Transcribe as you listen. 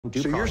So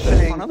you're process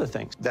saying on other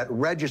things. that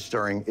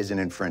registering is an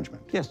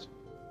infringement? Yes.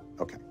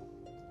 Okay.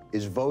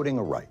 Is voting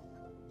a right?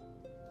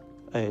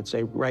 It's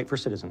a right for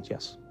citizens,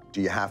 yes.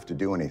 Do you have to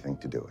do anything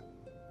to do it?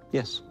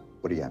 Yes.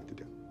 What do you have to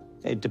do?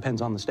 It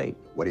depends on the state.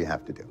 What do you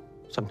have to do?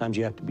 Sometimes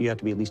you have to be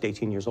at least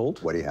 18 years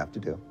old. What do you have to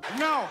do?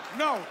 No,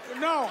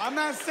 I'm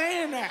not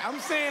saying that. I'm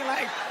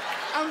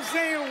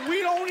saying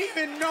we don't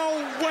even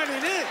know what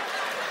it is.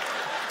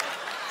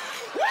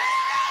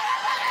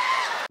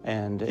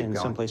 And in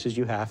some places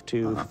you have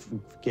to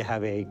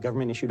have a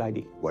government-issued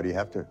ID. What do you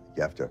have to?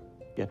 You have to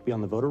be on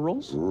the voter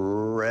rolls?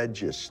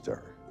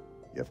 register.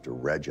 You have to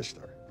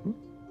register.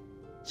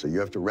 So you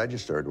have to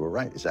register to a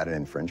right. Is that an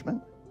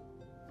infringement?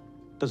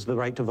 Does the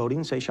right to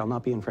voting say shall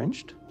not be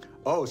infringed?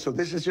 Oh, so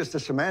this is just a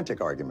semantic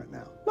argument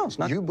now. No, it's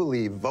not. You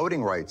believe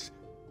voting rights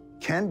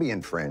can be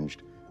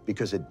infringed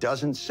because it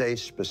doesn't say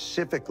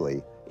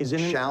specifically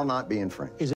shall not be infringed.